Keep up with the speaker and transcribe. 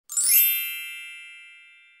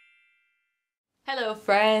Hello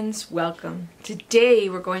friends, welcome. Today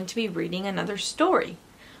we're going to be reading another story.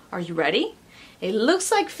 Are you ready? It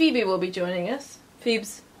looks like Phoebe will be joining us.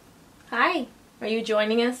 Phoebes, hi. Are you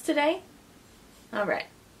joining us today? Alright.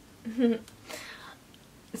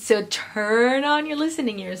 So turn on your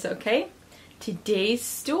listening ears, okay? Today's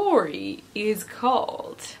story is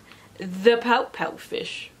called The Pout-Pout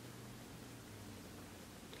Fish.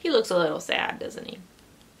 He looks a little sad, doesn't he?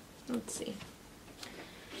 Let's see.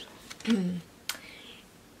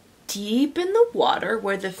 Deep in the water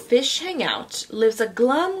where the fish hang out lives a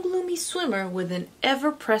gloomy swimmer with an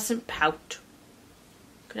ever-present pout.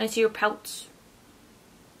 Can I see your pouts?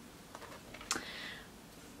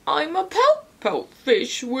 I'm a pout-pout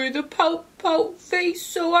fish with a pout-pout face,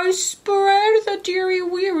 so I spread the dearie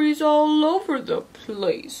wearies all over the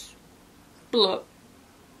place. Blub.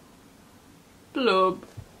 Blub.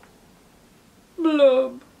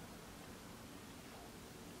 Blub.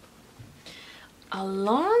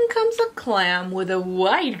 Along comes a clam with a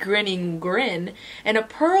wide grinning grin and a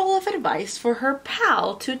pearl of advice for her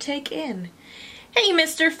pal to take in. Hey,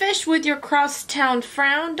 Mr. Fish, with your cross-town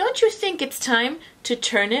frown, don't you think it's time to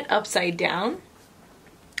turn it upside down?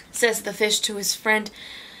 Says the fish to his friend.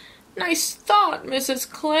 Nice thought,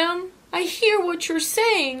 Mrs. Clam. I hear what you're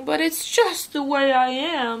saying, but it's just the way I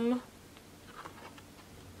am.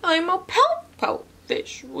 I'm a pout-pout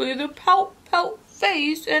fish with a pout-pout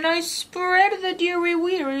face, and I spread the dearie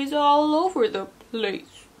wearies all over the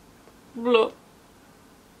place. Blub.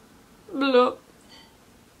 Blub.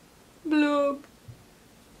 Blub.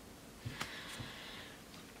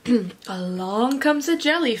 Along comes a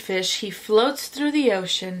jellyfish. He floats through the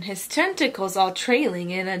ocean, his tentacles all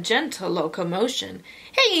trailing in a gentle locomotion.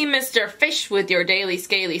 Hey, Mr. Fish, with your daily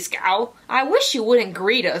scaly scowl, I wish you wouldn't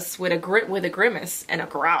greet us with a grimace and a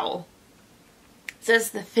growl.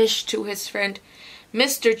 Says the fish to his friend.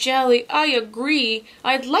 Mr. Jelly, I agree.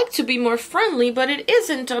 I'd like to be more friendly, but it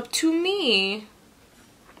isn't up to me.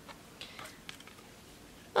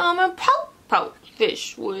 I'm a pout-pout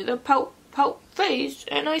fish with a pout-pout face,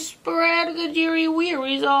 and I spread the dearie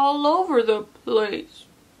wearies all over the place.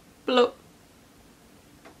 Blub.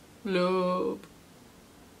 Blub.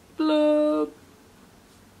 Blub.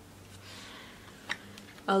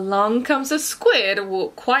 Along comes a squid,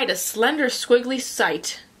 quite a slender squiggly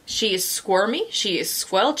sight. She is squirmy, she is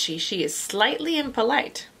squelchy, she is slightly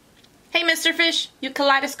impolite. Hey, Mr. Fish, you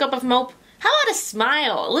kaleidoscope of mope, how about a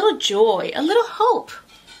smile, a little joy, a little hope?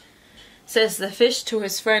 Says the fish to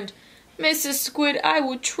his friend. Mrs. Squid, I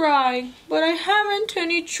would try, but I haven't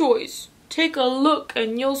any choice. Take a look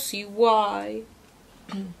and you'll see why.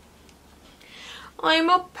 I'm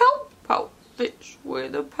a pout-pout fish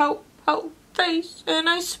with a pout-pout face, and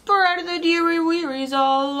I spread the dearie wearies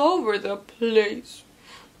all over the place.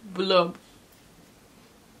 Blub.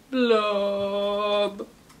 Blub.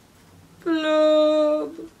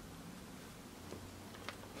 Blub.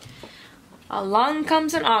 Along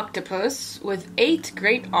comes an octopus with 8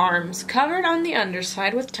 great arms covered on the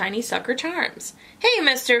underside with tiny sucker charms. Hey,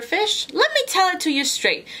 Mr. Fish, let me tell it to you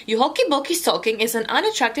straight. You hokey-pokey sulking is an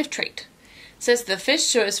unattractive trait. Says the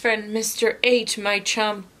fish to his friend, Mr. H, my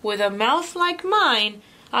chum, with a mouth like mine,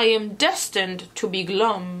 I am destined to be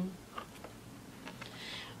glum.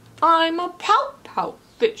 I'm a pout-pout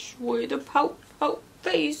fish with a pout-pout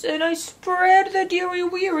face, and I spread the dearie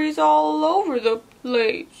wearies all over the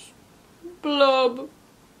place. Blub.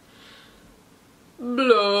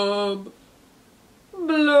 Blub.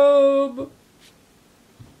 Blub.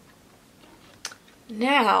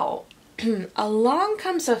 Now, along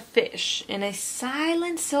comes a fish in a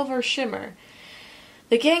silent silver shimmer.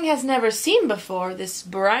 The gang has never seen before this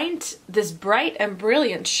bright and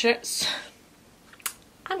brilliant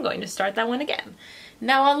I'm going to start that one again.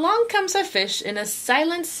 Now along comes a fish in a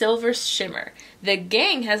silent silver shimmer. The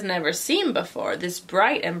gang has never seen before this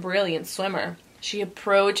bright and brilliant swimmer. She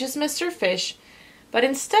approaches Mr. Fish, but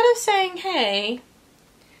instead of saying hey,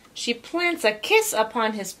 she plants a kiss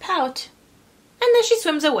upon his pout, and then she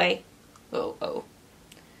swims away. Oh.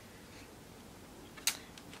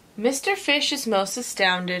 Mr. Fish is most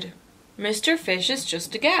astounded. Mr. Fish is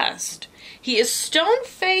just aghast. He is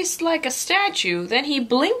stone-faced like a statue, then he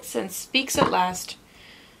blinks and speaks at last.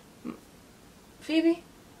 Phoebe,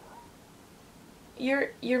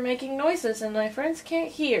 you're making noises and my friends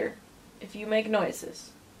can't hear if you make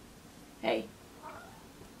noises. Hey.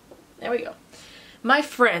 There we go. My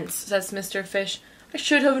friends, says Mr. Fish, I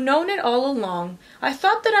should have known it all along. I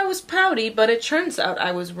thought that I was pouty, but it turns out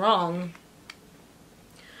I was wrong.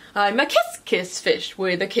 I'm a kiss-kiss fish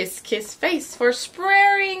with a kiss-kiss face for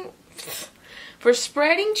spreading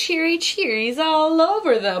cheery cheeries all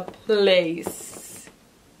over the place.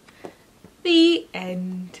 The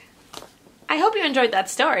end. I hope you enjoyed that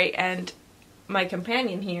story and my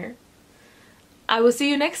companion here. I will see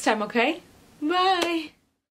you next time, okay? Bye!